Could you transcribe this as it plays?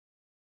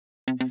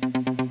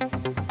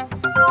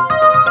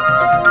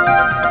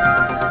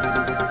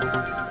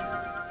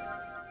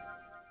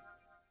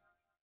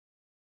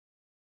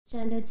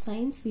Standard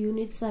Science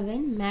Unit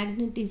 7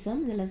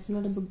 Magnetism. The lesson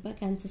note book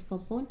back answers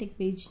compound. Take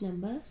page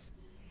number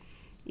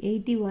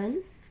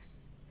 81.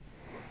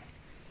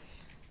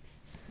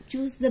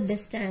 Choose the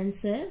best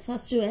answer.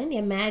 First one,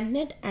 a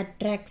magnet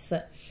attracts.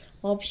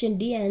 Option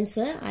D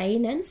answer,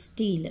 iron and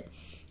steel.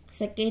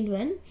 Second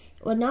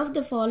one of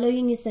the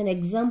following is an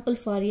example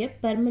for a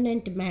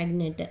permanent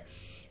magnet.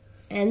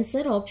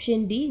 Answer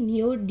option D,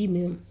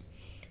 neodymium.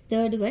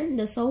 Third one,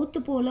 the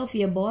south pole of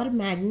a bar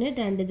magnet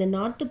and the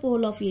north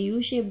pole of a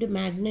U-shaped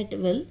magnet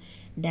will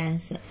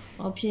dash.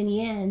 Option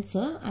A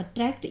answer,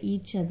 attract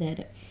each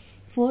other.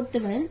 Fourth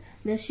one,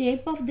 the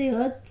shape of the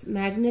Earth's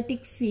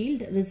magnetic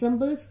field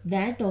resembles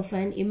that of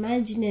an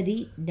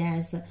imaginary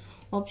dash.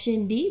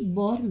 Option D,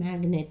 bar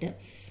magnet.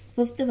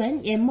 Fifth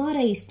one,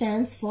 MRI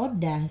stands for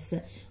dash.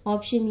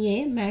 Option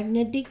A,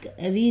 magnetic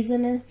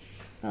resonance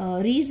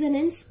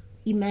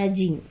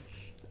imaging.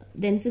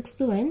 Then sixth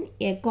one,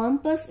 a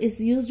compass is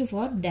used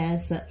for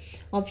dash.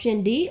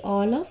 Option D,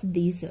 all of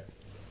these.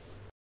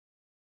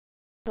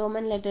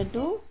 Roman letter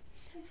 2,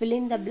 fill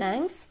in the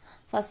blanks.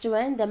 First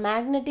one, the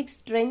magnetic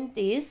strength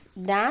is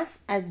dash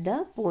at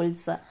the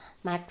poles,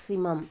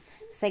 maximum.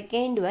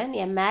 Second one,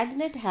 a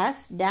magnet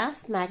has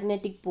dash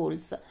magnetic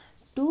poles,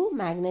 2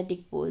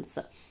 magnetic poles.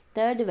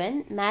 Third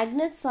one,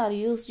 magnets are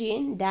used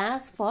in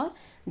dash for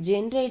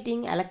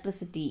generating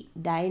electricity,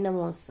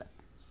 dynamos.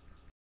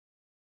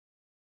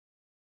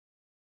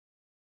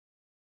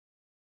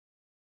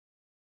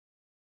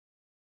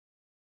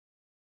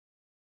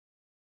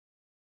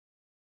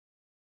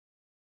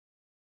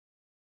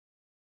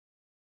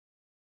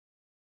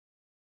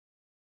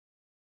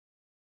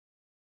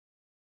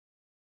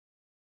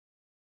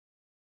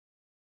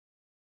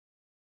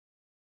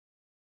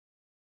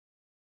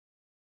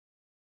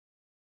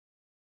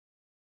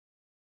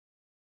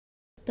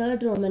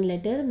 Third Roman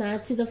letter,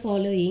 match the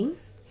following.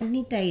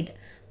 Magnetite,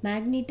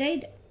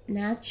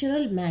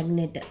 natural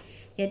magnet.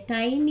 A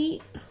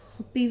tiny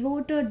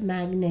pivoted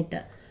magnet.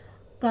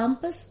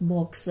 Compass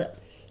box.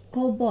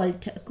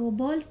 Cobalt,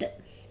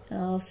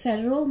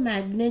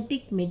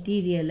 ferromagnetic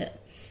material.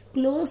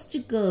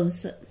 Closed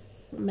curves,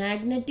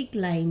 magnetic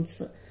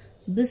lines.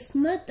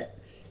 Bismuth,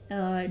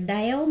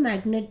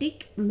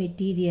 diamagnetic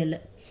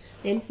material.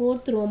 Then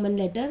fourth Roman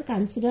letter,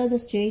 consider the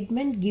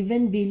statement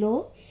given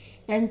below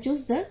and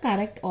choose the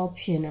correct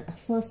option.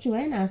 First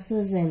one,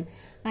 assertion.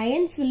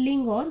 Iron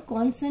filling or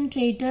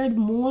concentrated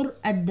more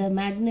at the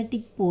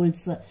magnetic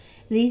poles.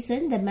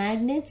 Reason, the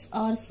magnets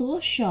are so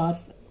sharp.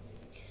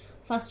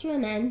 First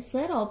one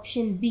answer,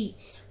 option B.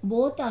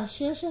 Both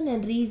assertion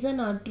and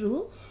reason are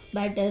true,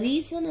 but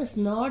reason is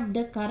not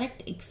the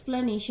correct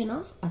explanation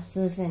of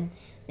assertion.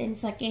 Then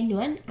second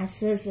one,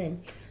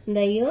 assertion.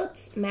 The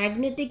Earth's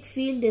magnetic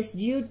field is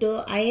due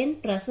to iron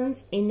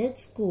presence in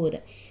its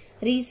core.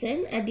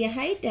 Reason, at a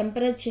high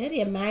temperature,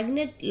 a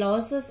magnet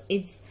loses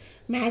its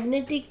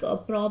magnetic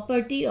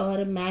property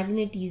or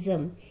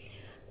magnetism.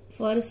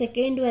 For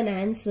second one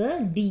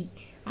answer, D.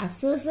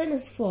 Assertion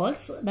is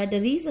false, but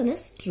the reason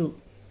is true.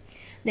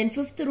 Then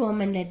fifth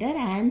Roman letter,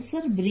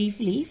 answer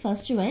briefly.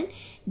 First one,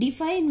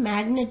 define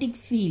magnetic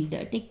field.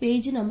 Take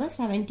page number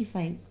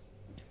 75.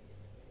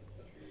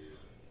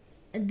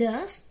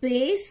 The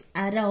space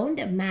around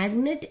a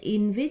magnet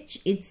in which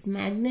its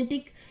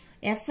magnetic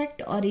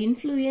effect or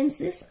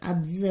influence is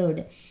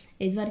observed.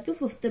 This is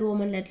fifth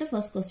Roman letter,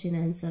 first question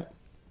answer.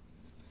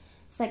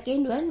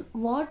 Second one,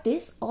 what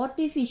is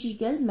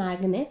artificial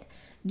magnet?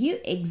 Give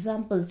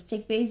examples.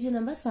 Take page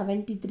number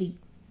 73.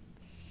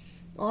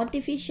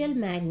 Artificial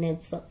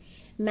magnets.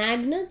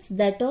 Magnets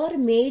that are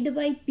made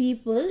by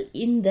people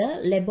in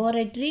the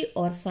laboratory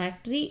or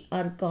factory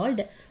are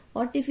called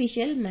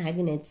artificial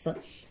magnets.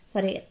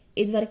 For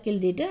example,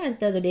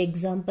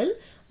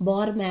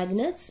 bar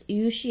magnets,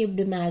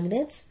 U-shaped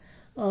magnets,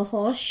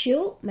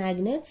 horseshoe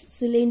magnets,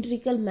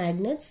 cylindrical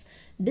magnets,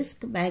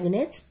 disc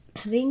magnets,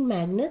 ring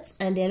magnets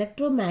and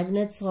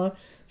electromagnets are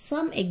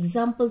some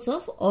examples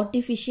of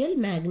artificial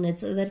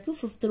magnets.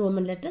 Fifth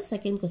Roman letter,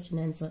 second question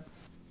answer.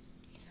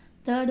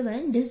 Third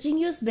one,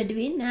 distinguish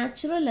between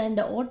natural and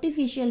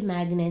artificial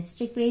magnets.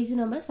 Take page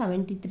number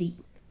 73.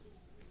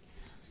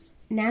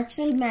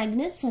 Natural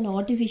magnets and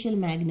artificial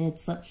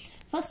magnets.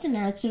 First,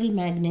 natural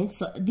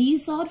magnets.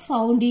 These are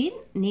found in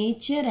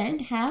nature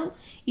and have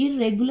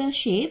irregular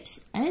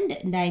shapes and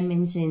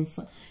dimensions.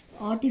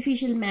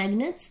 Artificial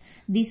magnets,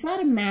 these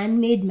are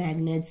man-made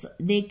magnets.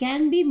 They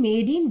can be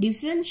made in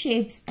different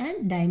shapes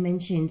and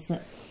dimensions.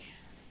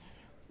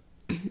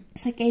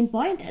 Second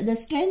point, the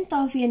strength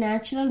of a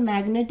natural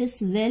magnet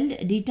is well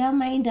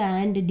determined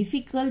and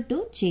difficult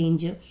to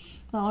change.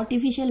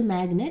 Artificial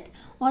magnets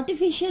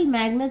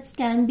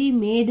can be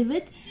made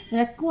with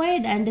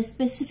required and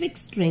specific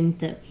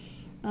strength.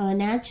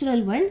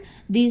 Natural one,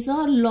 these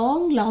are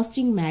long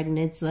lasting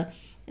magnets.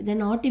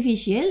 Then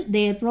artificial,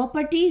 their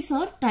properties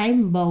are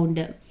time bound.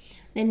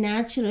 Then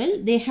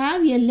natural, they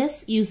have a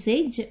less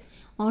usage.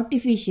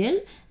 Artificial,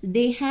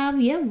 they have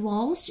a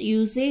vast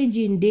usage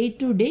in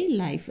day-to-day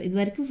life.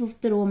 This is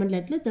fifth Roman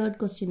letter, third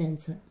question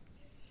answer.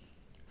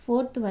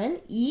 Fourth one,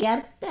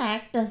 Earth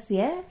acts as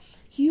a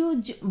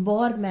huge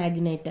bar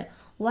magnet.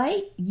 Why?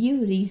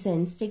 Give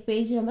reasons. Take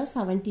page number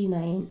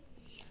 79.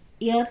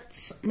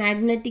 Earth's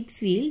magnetic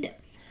field.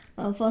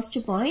 First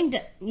point,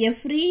 a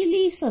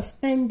freely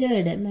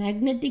suspended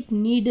magnetic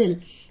needle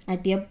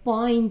at a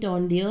point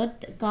on the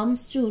earth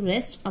comes to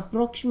rest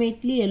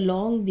approximately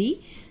along the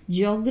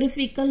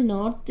geographical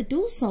north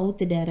to south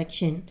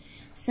direction.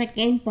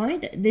 Second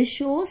point, this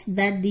shows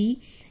that the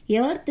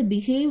earth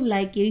behaves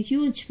like a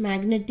huge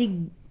magnetic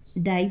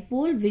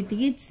dipole with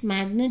its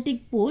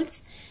magnetic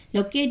poles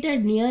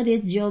located near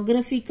its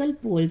geographical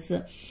poles.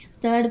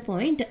 Third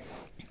point,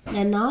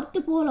 the north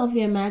pole of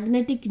a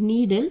magnetic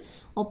needle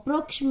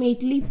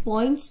approximately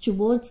points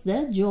towards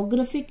the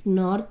geographic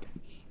north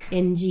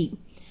NG.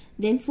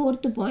 Then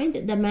fourth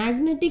point, the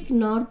magnetic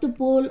north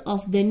pole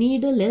of the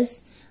needle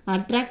is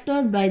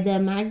attracted by the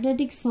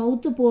magnetic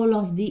south pole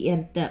of the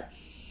earth,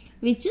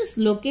 which is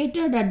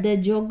located at the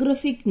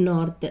geographic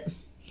north.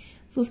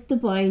 Fifth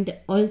point,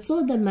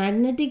 also the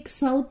magnetic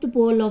south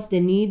pole of the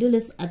needle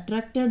is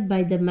attracted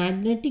by the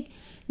magnetic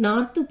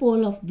north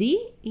pole of the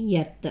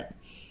earth,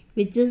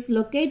 which is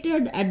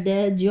located at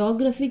the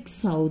geographic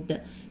south.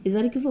 This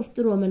is the fifth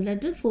Roman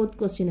letter. Fourth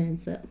question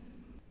answer.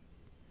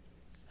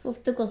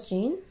 Fifth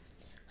question.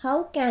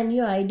 How can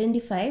you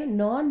identify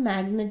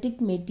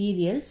non-magnetic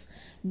materials?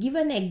 Give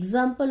an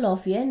example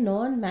of a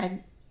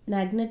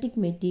non-magnetic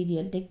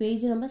material. Take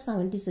page number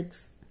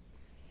 76.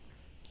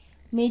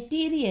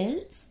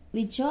 Materials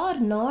which are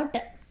not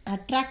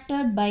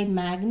attracted by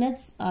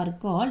magnets are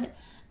called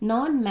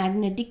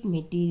non-magnetic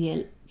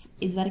material.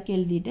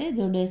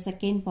 The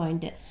second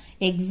point,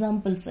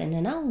 examples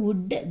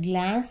wood,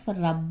 glass,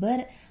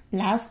 rubber,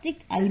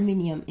 plastic,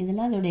 aluminium. This is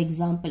the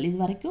example. This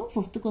is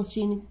fifth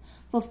question,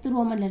 fifth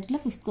Roman letter,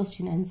 fifth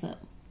question answer.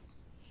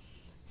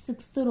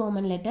 Sixth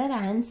Roman letter,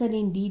 answer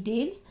in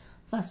detail.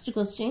 First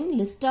question,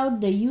 list out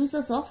the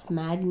uses of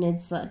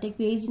magnets. Take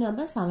page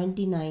number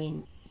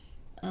 79.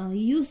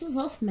 Uses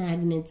of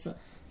magnets.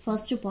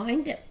 First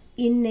point,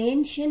 in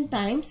ancient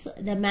times,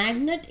 the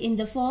magnet in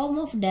the form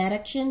of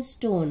direction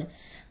stone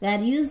were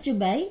used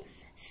by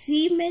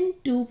seamen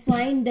to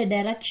find the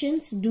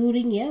directions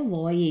during a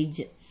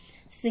voyage.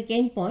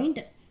 Second point,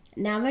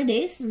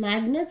 nowadays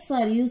magnets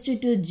are used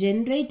to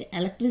generate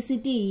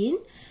electricity in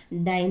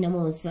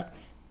dynamos.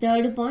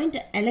 Third point,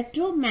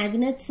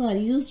 electromagnets are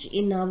used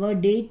in our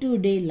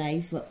day-to-day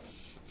life.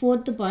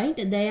 Fourth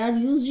point, they are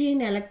used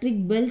in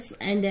electric bells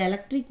and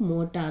electric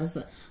motors.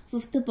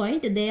 Fifth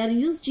point, they are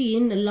used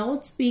in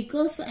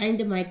loudspeakers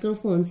and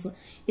microphones. This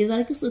is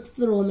the sixth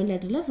Roman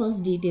letter,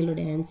 first detailed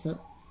answer.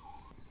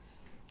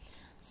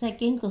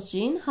 Second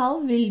question, how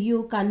will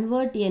you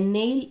convert a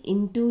nail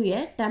into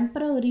a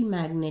temporary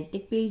magnet?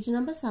 Take page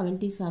number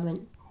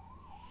 77.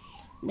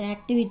 The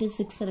activity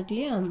 6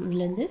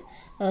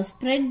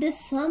 spread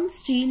some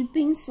steel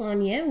pins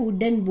on a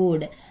wooden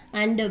board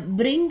and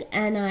bring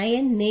an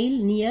iron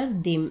nail near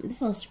them. The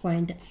first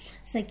point.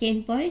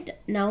 Second point,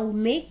 now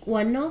make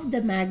one of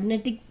the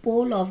magnetic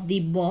pole of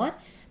the bar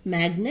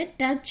magnet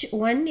touch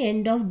one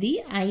end of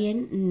the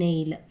iron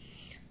nail.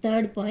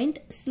 Third point,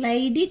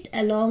 slide it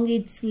along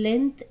its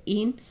length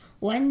in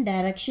one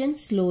direction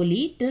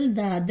slowly till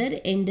the other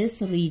end is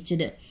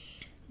reached.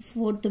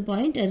 Fourth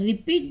point,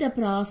 repeat the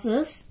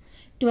process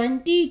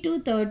 20 to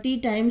 30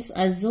 times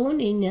as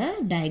shown in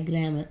a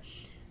diagram.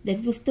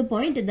 Then fifth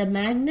point, the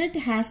magnet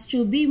has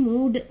to be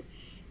moved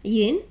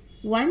in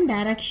one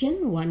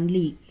direction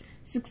only.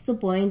 Sixth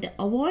point,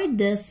 avoid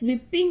the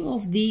sweeping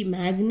of the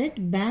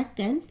magnet back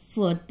and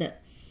forth.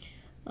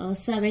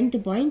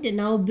 Seventh point,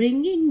 now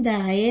bringing the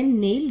iron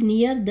nail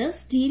near the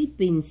steel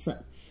pins.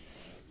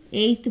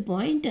 Eighth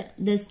point,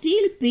 the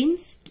steel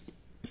pins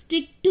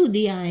stick to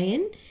the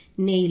iron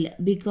nail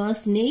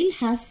because nail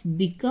has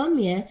become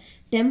a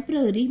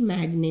temporary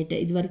magnet.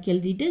 This is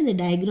the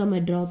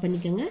diagram draw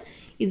panikanga.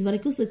 This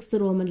is sixth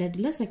Roman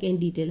letter, second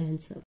detail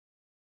answer.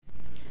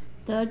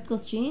 Third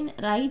question,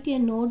 write a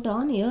note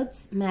on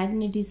Earth's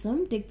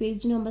magnetism. Take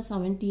page number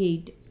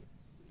 78.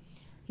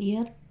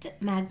 Earth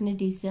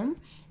magnetism.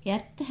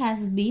 Earth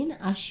has been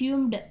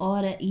assumed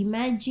or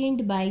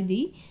imagined by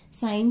the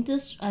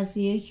scientists as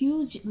a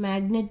huge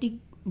magnetic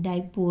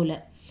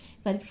dipole.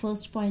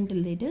 First point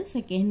later.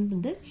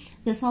 Second,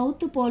 the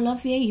south pole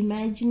of a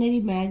imaginary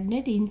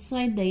magnet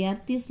inside the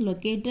earth is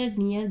located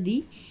near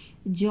the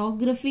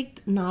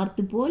geographic north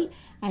pole,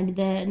 and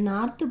the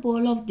north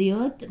pole of the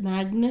earth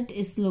magnet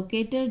is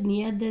located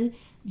near the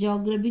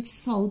geographic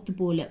south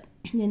pole.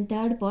 Then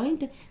third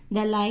point,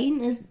 the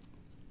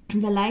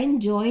line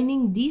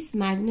joining these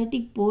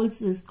magnetic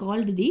poles is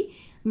called the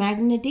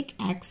magnetic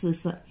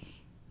axis.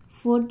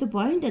 Fourth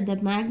point, the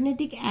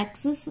magnetic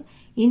axis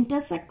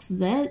intersects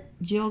the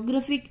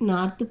geographic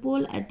north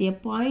pole at a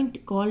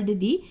point called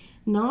the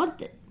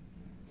north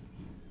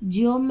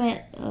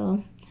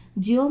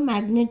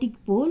geomagnetic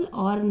pole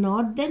or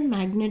northern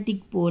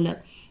magnetic pole.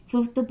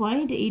 Fifth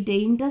point, it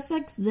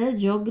intersects the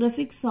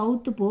geographic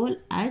south pole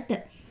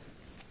at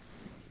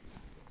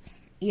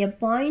a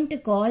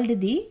point called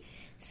the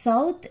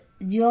south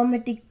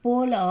geometric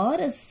pole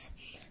or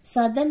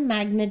southern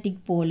magnetic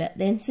pole.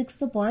 Then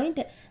sixth point,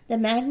 the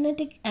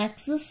magnetic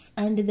axis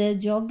and the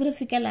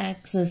geographical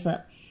axis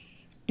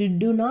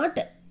do not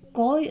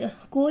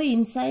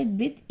coincide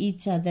with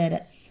each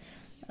other.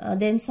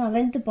 Then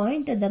seventh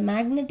point, the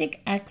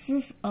magnetic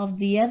axis of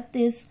the earth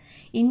is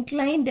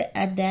inclined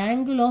at the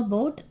angle of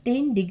about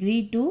 10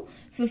 degree to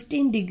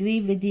 15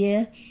 degree with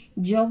a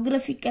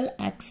geographical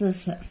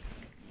axis.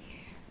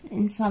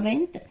 And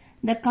seventh,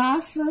 the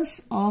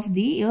causes of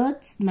the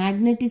earth's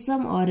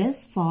magnetism are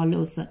as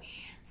follows.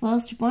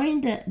 First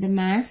point, the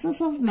masses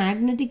of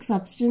magnetic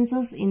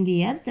substances in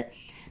the earth.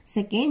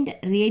 Second,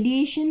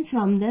 radiation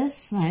from the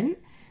sun.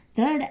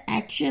 Third,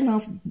 action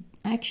of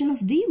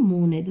the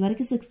moon.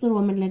 This is sixth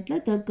Roman letter,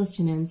 third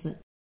question answer.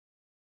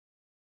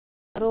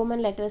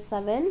 Roman letter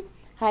 7,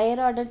 higher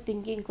order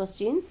thinking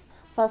questions.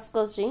 First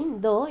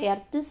question, though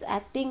earth is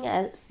acting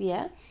as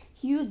a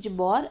huge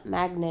bar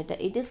magnet,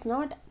 it is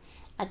not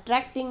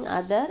attracting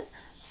other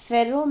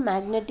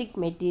ferromagnetic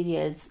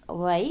materials.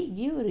 Why?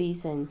 Give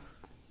reasons.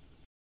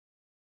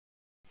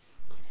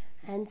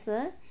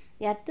 Answer,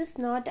 earth is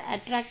not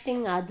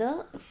attracting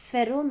other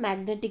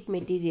ferromagnetic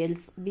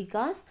materials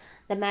because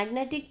the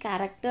magnetic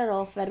character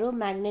of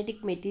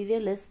ferromagnetic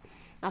material is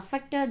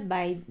affected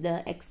by the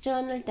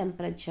external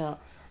temperature.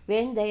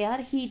 When they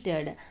are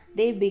heated,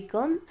 they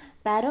become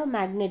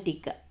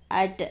paramagnetic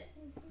at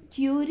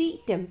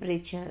Curie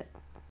temperature.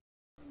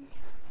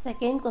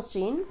 Second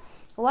question,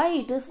 why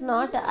it is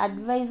not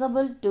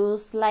advisable to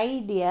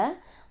slide a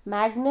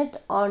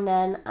magnet on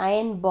an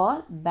iron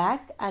bar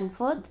back and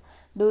forth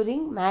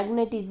during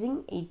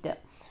magnetizing it?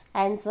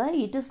 Answer,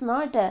 it is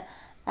not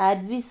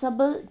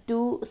advisable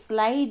to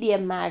slide a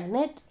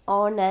magnet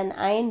on an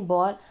iron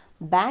bar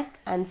back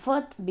and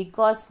forth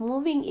because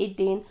moving it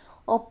in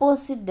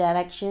opposite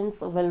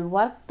directions will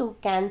work to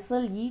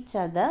cancel each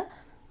other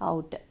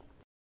out.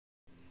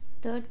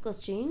 Third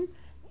question,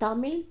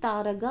 Tamil,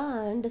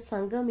 Taraga and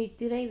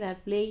Sangamitirai were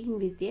playing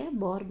with a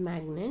bar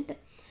magnet.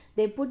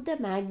 They put the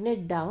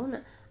magnet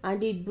down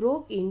and it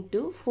broke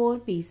into 4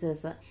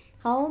 pieces.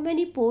 How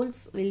many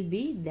poles will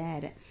be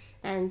there?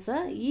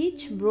 Answer,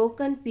 each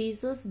broken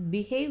pieces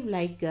behave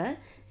like a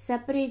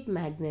separate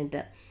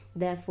magnet.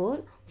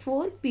 Therefore,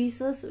 4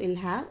 pieces will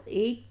have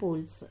 8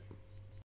 poles.